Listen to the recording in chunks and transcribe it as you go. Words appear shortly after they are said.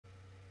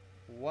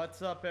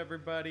What's up,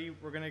 everybody?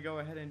 We're gonna go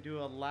ahead and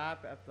do a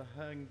lap at the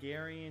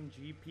Hungarian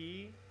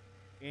GP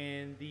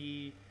in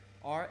the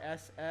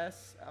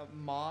RSS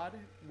mod,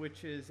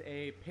 which is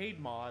a paid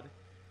mod.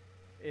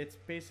 It's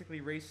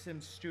basically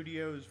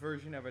RaceSimStudio's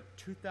version of a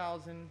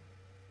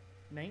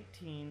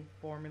 2019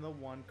 Formula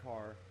One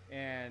car,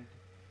 and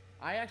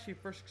I actually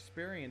first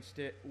experienced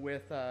it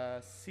with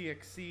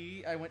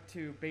CXC. I went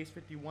to Base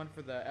 51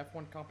 for the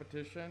F1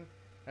 competition.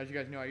 As you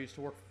guys know, I used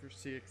to work for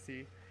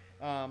CXC.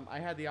 I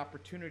had the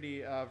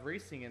opportunity of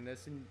racing in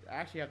this, and I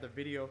actually have the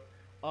video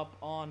up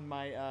on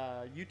my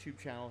YouTube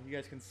channel. You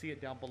guys can see it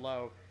down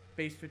below.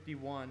 Base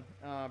 51.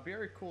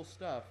 Very cool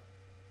stuff.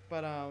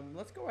 But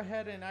let's go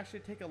ahead and actually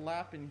take a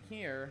lap in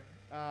here.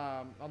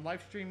 I'm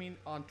live streaming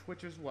on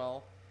Twitch as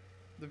well.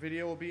 The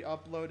video will be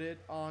uploaded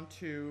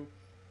onto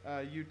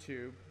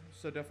YouTube,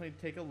 so definitely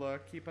take a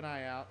look, keep an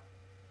eye out.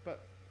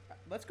 But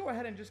let's go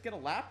ahead and just get a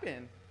lap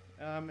in,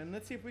 and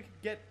let's see if we can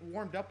get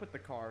warmed up with the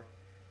car.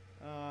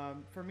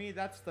 For me,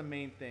 that's the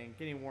main thing,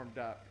 getting warmed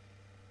up.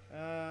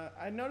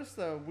 I noticed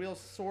the wheel's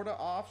sort of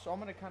off, so I'm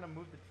going to kind of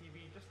move the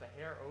TV just a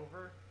hair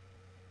over.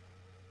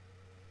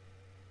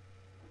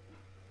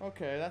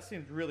 Okay, that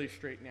seems really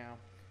straight now.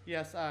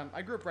 Yes,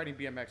 I grew up riding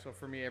BMX, so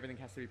for me, everything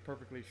has to be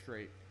perfectly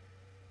straight.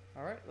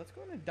 Alright, let's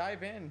go ahead and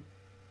dive in.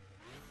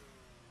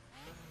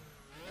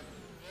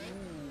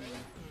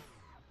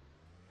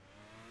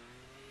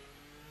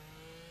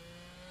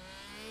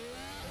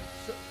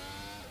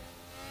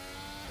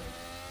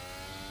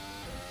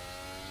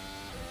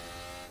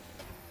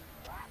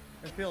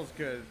 It feels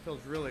good. It feels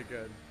really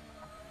good.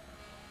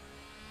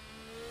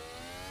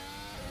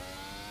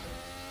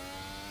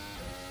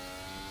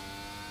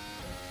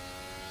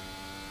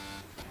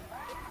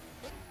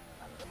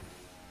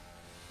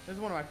 This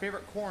is one of my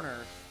favorite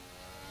corners.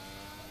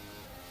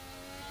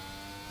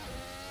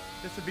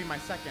 This would be my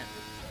second.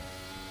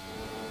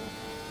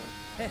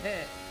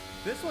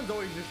 This one's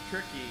always just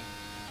tricky.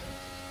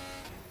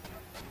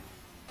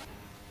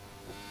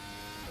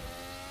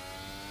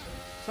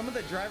 Some of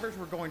the drivers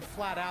were going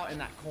flat out in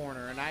that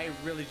corner, and I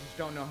really just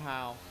don't know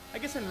how. I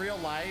guess in real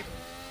life,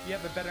 you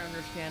have a better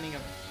understanding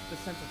of the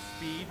sense of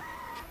speed.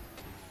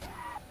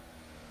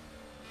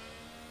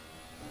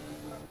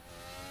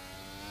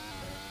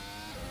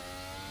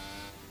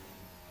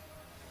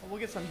 We'll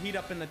get some heat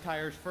up in the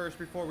tires first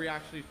before we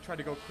actually try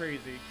to go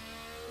crazy.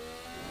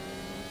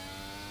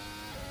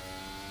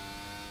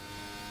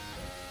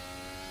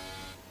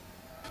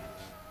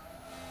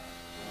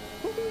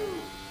 Woohoo!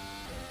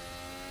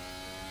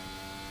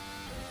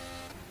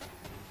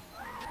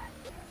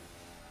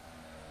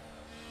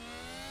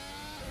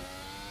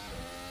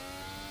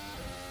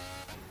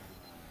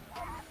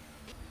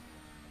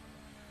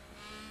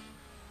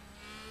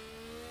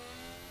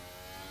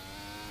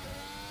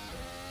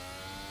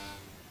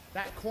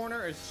 That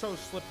corner is so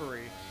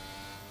slippery.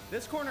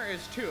 This corner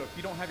is too if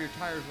you don't have your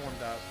tires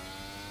warmed up.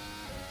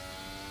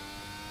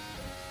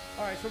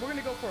 Alright, so we're going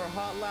to go for a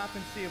hot lap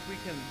and see if we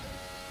can,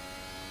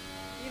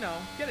 you know,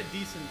 get a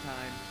decent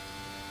time.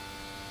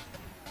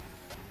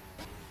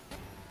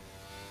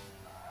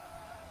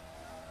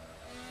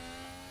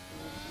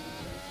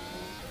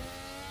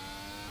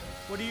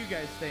 What do you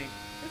guys think?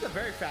 It's a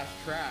very fast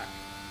track.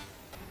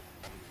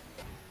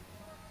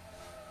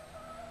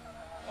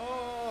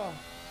 Oh!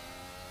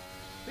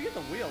 Look at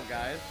the wheel,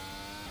 guys.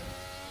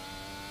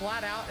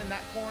 Flat out in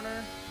that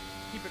corner.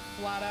 Keep it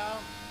flat out.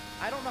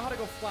 I don't know how to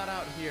go flat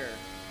out here.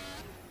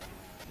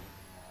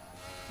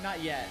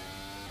 Not yet.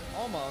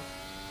 Almost.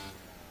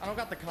 I don't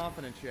got the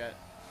confidence yet.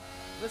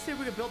 Let's see if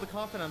we can build the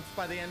confidence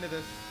by the end of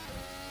this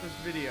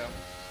video.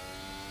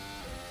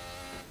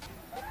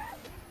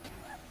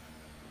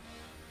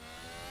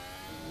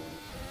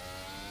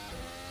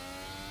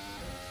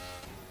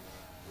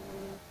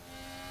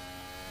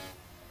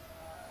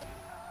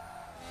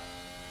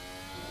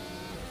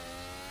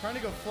 Trying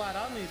to go flat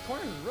out in these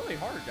corners is really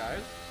hard,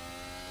 guys.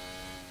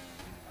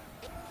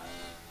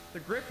 The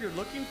grip you're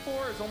looking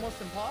for is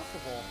almost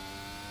impossible.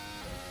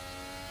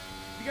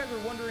 If you guys are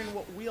wondering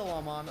what wheel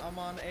I'm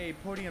on a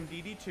Podium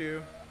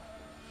DD2.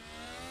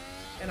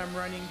 And I'm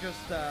running just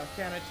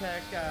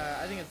Fanatec,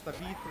 I think it's the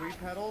V3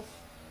 pedals.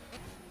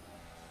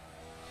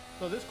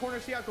 So this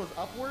corner, see how it goes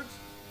upwards?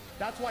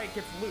 That's why it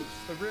gets loose.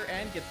 The rear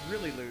end gets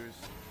really loose.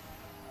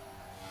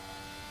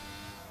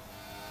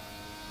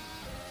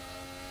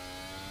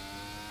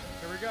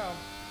 Here we go.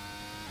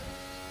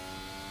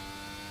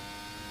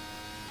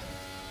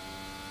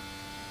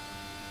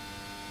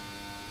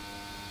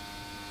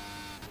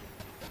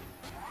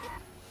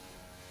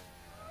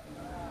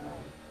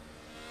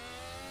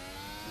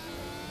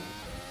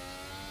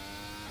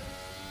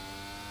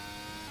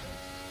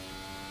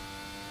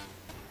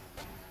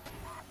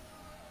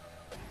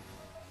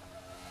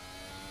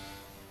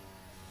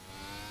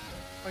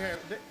 Okay,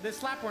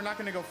 this lap we're not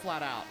going to go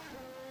flat out.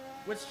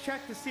 Let's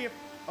check to see if...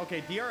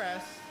 Okay,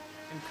 DRS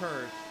and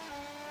curves.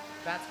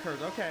 That's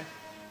curves, okay.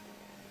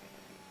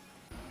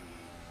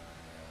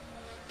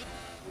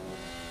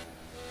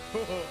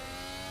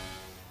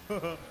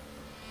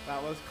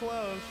 That was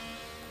close.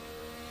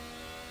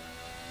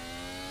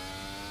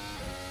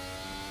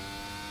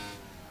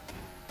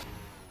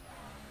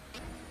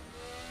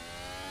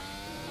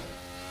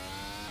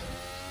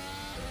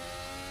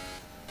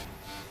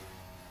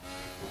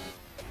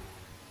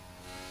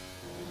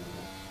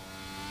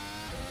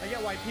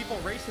 why people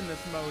race in this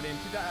mode in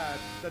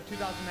the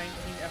 2019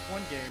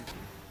 F1 game.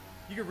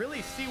 You can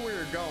really see where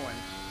you're going.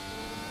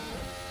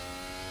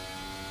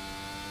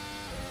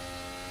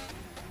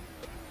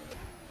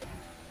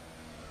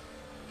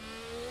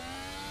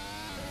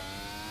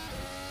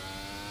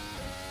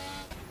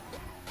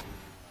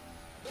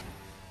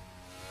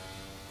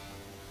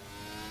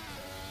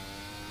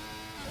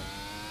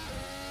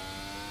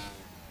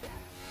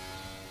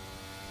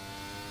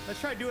 Let's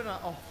try doing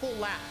a full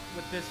lap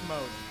with this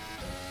mode.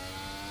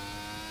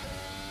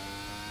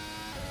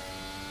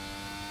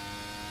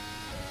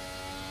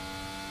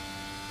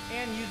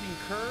 And using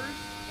curves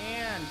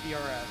and DRS.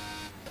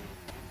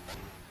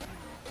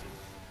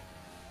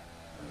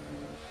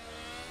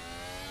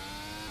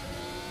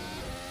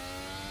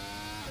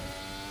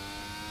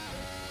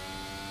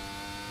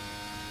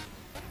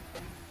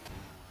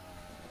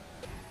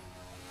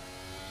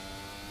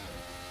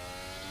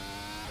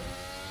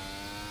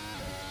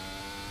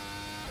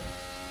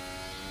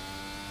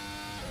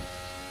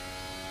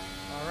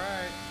 All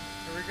right,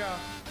 here we go.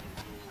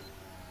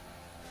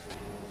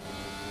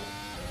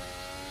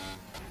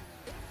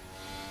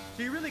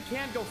 So you really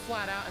can go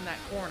flat out in that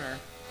corner.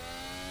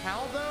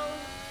 How though?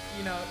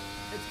 You know,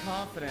 it's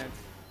confidence.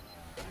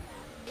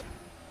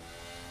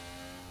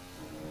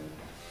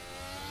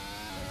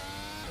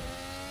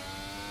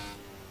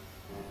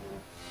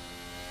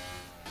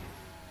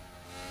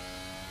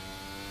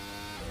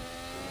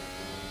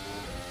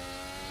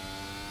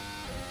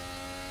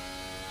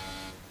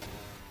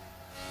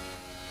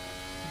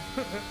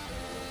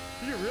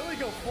 You really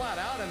go flat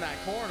out in that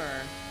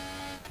corner.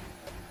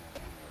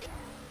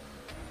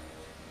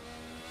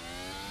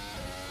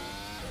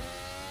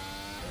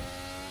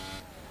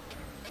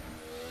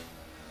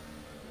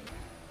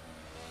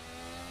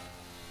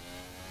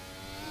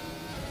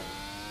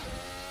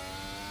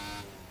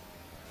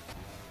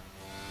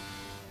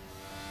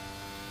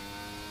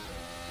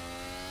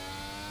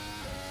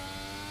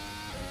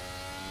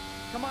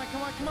 Come on,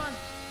 come on, come on.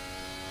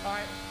 All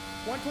right,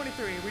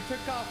 123. We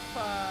took off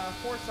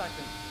 4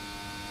 seconds.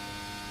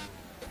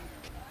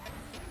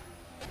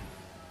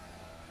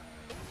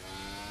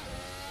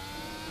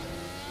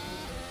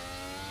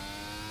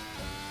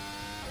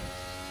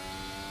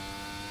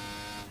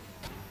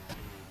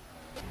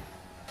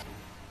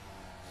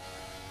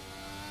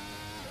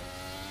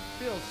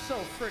 Feels so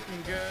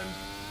freaking good.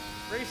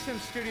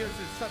 RaceSimStudio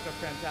did such a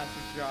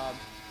fantastic job.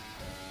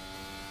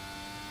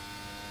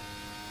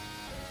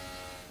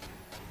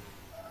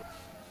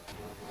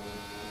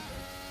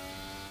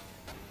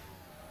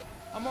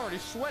 I'm already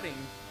sweating.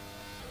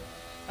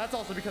 That's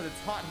also because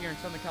it's hot here in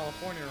Southern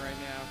California right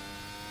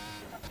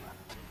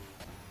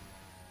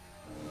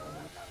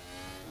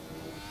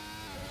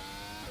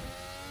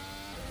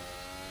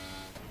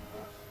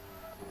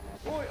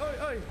now. Oi, oi,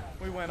 oi!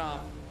 We went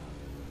off.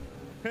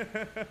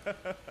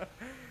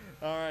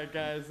 All right,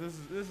 guys, this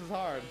is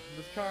hard.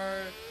 This car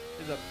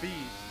is a beast.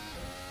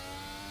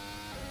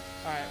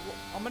 All right, well,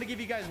 I'm gonna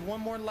give you guys one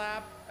more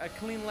lap, a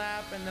clean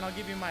lap, and then I'll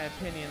give you my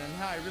opinion on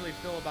how I really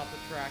feel about the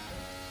track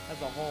as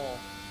a whole.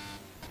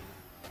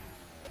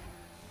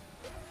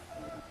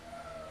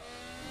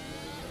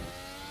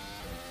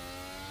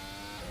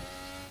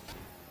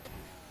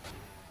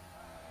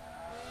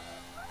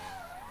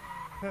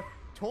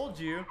 Told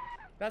you,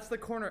 that's the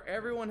corner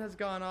everyone has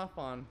gone off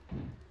on.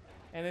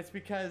 And it's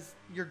because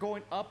you're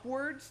going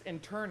upwards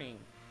and turning.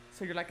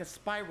 So you're like a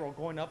spiral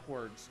going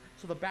upwards.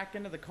 So the back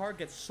end of the car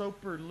gets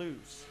super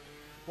loose,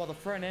 while the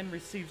front end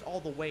receives all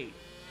the weight.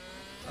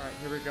 All right,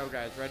 here we go,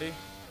 guys. Ready?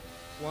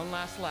 One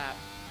last lap.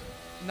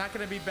 Not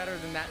gonna be better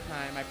than that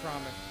time, I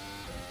promise.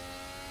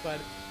 But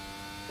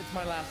it's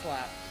my last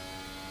lap.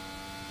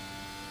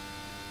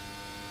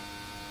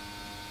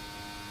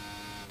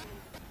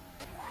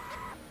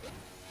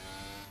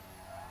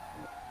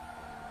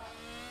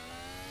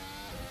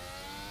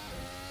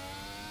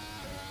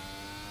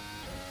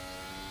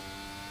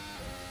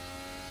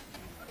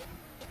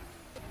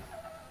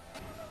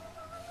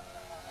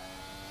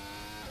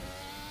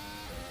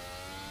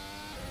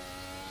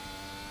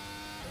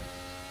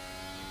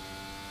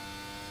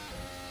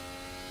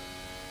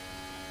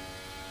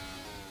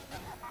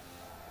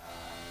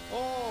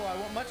 Oh, I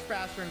went much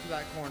faster into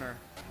that corner.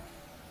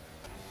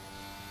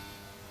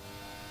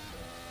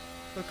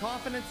 The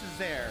confidence is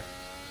there.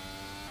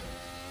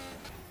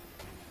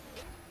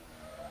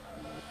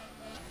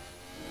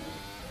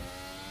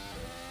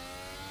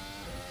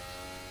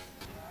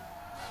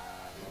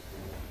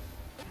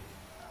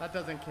 That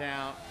doesn't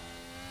count.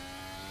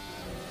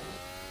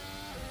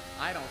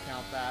 I don't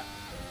count that.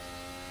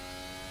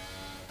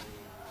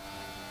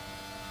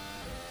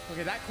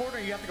 Okay, that corner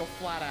you have to go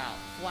flat out.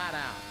 Flat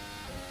out.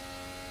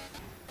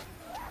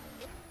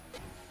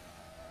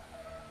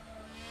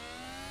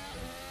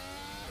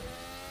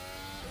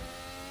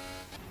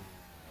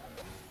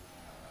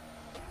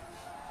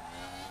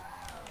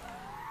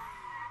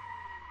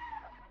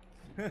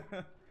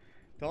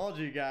 Told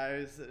you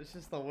guys, it's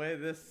just the way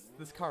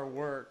this car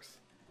works.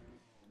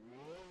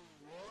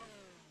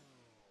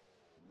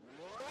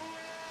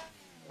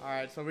 All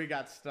right, so we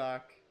got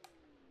stuck.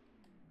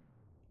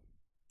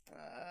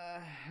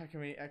 How can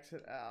we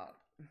exit out?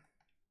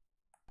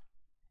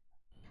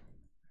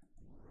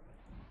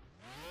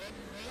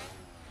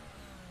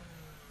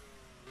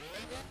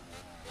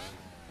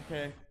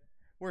 Okay,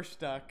 we're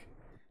stuck.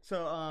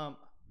 So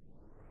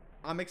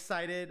I'm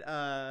excited.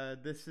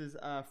 This is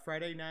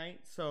Friday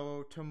night,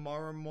 so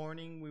tomorrow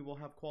morning we will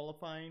have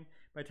qualifying.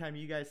 By the time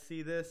you guys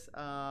see this,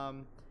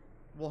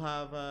 we'll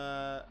have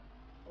a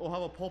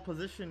pole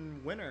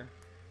position winner.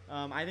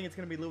 I think it's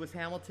gonna be Lewis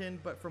Hamilton,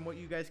 but from what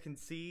you guys can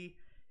see,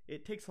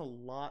 it takes a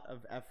lot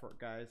of effort,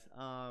 guys.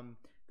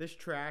 This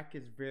track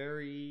is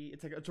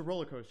it's a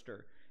roller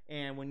coaster,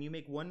 and when you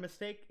make one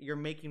mistake, you're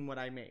making what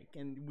I make,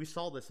 and we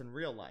saw this in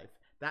real life.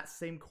 That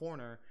same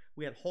corner,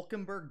 we had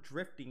Hulkenberg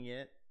drifting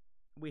it.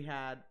 We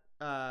had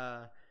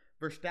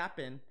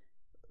Verstappen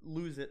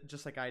lose it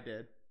just like I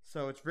did.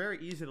 So it's very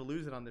easy to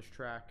lose it on this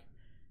track.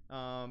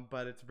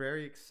 But it's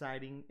very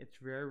exciting. It's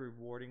very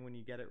rewarding when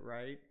you get it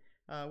right.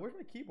 Where's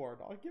my keyboard?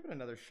 I'll give it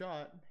another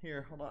shot.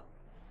 Here, hold on.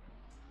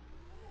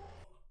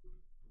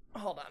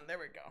 Hold on, there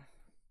we go.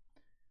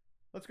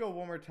 Let's go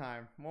one more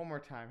time. One more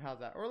time. How's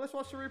that? Or let's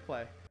watch the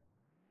replay.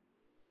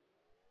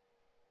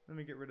 Let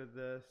me get rid of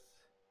this.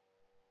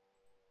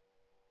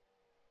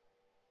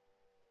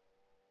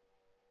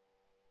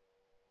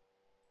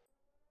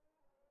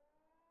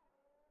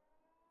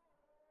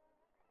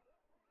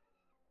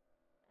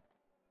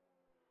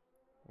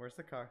 Where's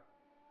the car?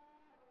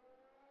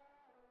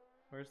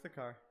 Where's the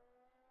car?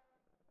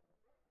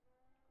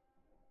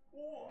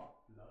 Oh,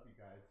 love you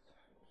guys.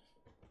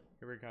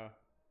 Here we go.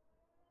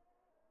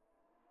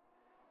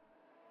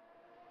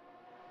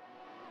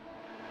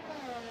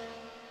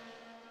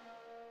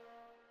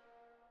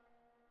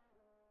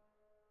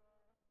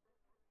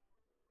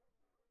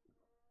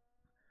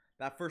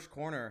 That first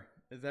corner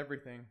is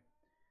everything.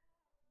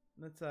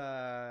 Let's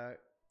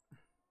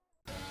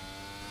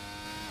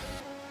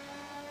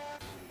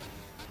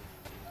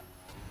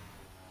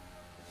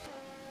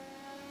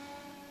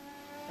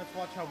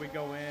watch how we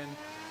go in.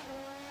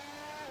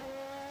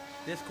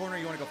 This corner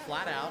you want to go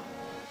flat out,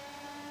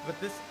 but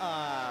this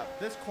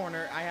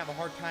corner I have a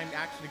hard time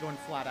actually going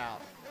flat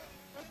out.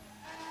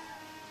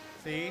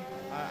 See,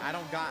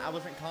 I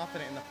wasn't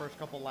confident in the first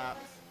couple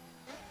laps.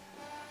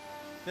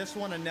 This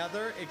one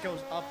it goes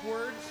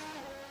upwards,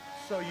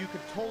 so you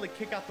could totally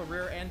kick out the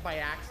rear end by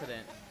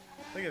accident.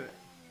 Look at it.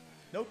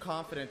 No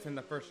confidence in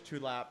the first 2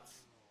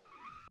 laps.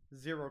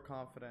 Zero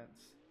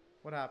confidence.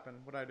 What happened?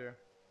 What'd I do?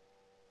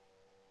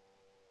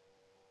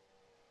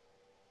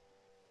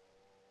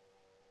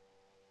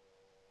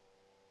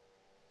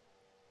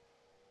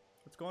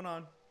 What's going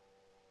on?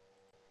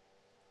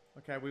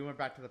 Okay, we went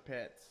back to the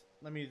pits.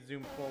 Let me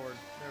zoom forward.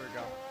 There we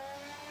go.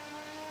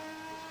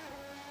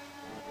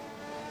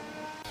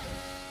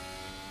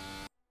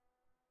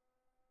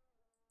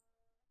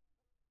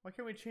 Why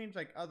can't we change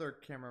like other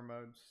camera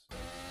modes?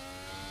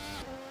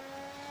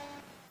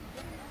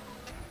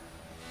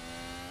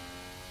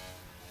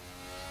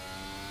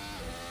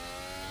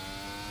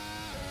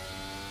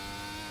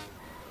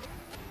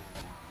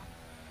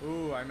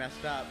 Ooh, I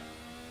messed up.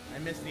 I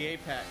missed the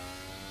apex.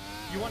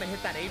 You want to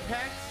hit that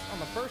apex on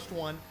the first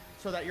one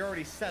so that you're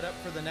already set up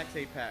for the next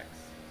apex.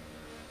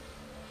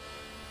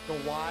 Go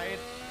wide.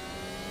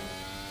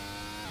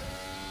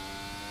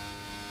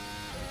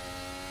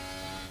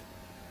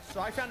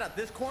 So I found out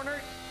this corner,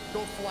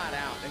 go flat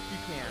out if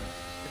you can.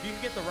 If you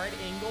can get the right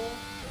angle,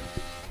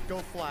 go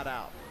flat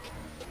out.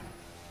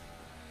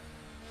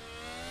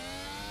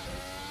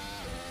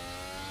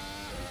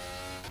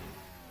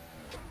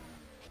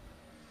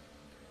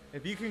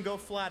 If you can go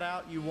flat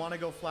out, you want to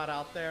go flat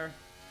out there.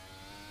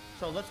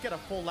 So let's get a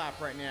full lap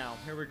right now.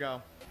 Here we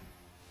go.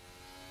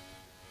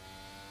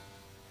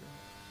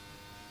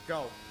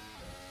 Go.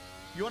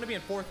 You want to be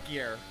in 4th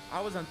gear. I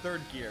was on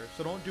 3rd gear,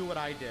 so don't do what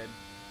I did.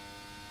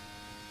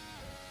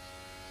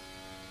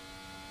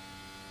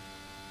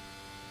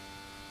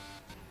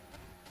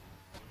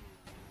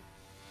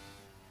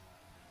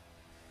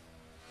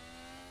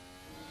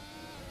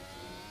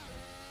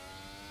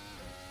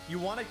 You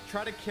want to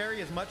try to carry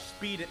as much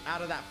speed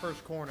out of that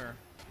first corner.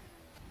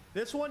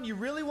 This one, you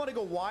really want to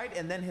go wide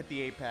and then hit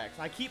the apex.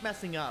 I keep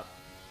messing up.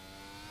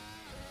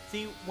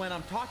 See, when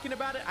I'm talking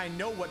about it, I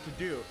know what to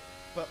do.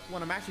 But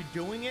when I'm actually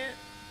doing it,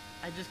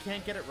 I just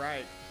can't get it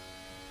right.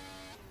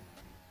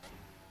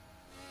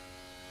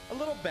 A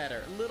little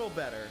better, a little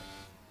better.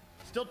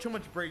 Still too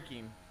much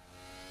braking.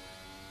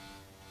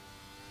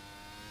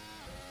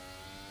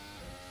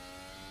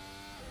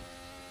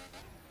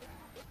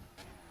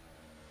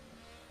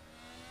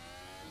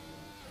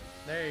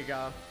 There you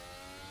go.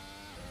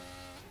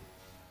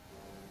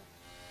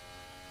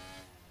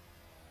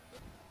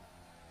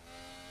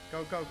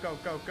 Go, go, go,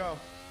 go, go.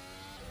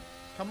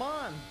 Come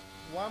on.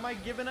 Why am I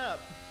giving up?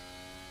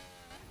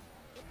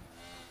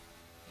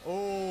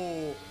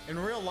 Oh, in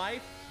real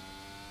life,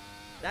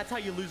 that's how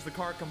you lose the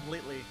car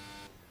completely.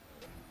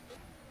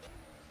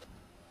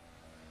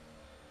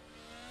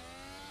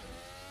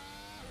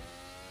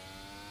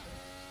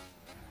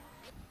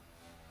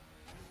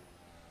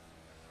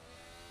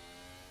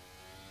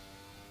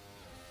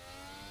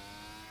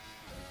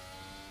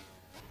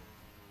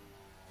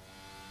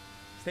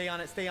 Stay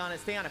on it, stay on it,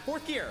 stay on it.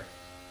 Fourth gear.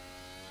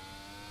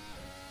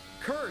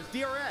 Curves,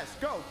 DRS,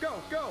 go, go,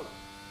 go.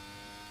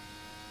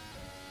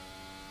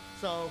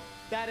 So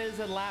that is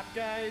a lap,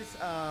 guys.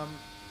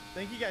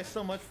 Thank you guys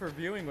so much for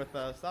viewing with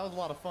us. That was a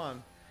lot of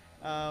fun.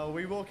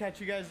 We will catch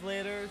you guys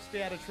later.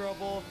 Stay out of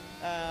trouble.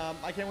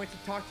 I can't wait to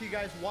talk to you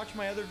guys. Watch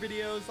my other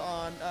videos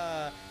on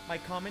my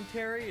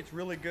commentary. It's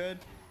really good.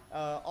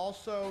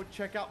 Also,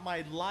 check out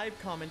my live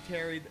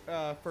commentary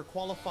for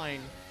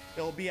qualifying.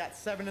 It'll be at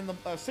 6 in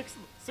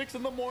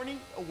the morning,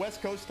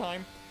 West Coast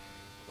time.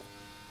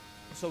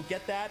 So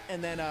get that,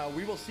 and then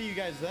we will see you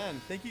guys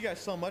then. Thank you guys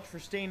so much for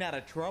staying out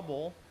of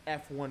trouble,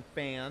 F1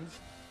 fans.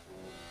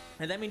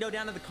 And let me know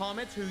down in the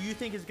comments who you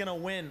think is going to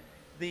win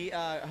the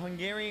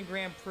Hungarian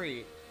Grand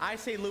Prix. I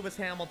say Lewis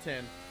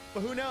Hamilton,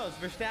 but who knows?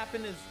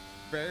 Verstappen is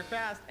very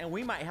fast, and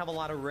we might have a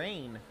lot of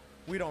rain.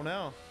 We don't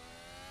know.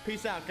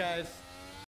 Peace out, guys.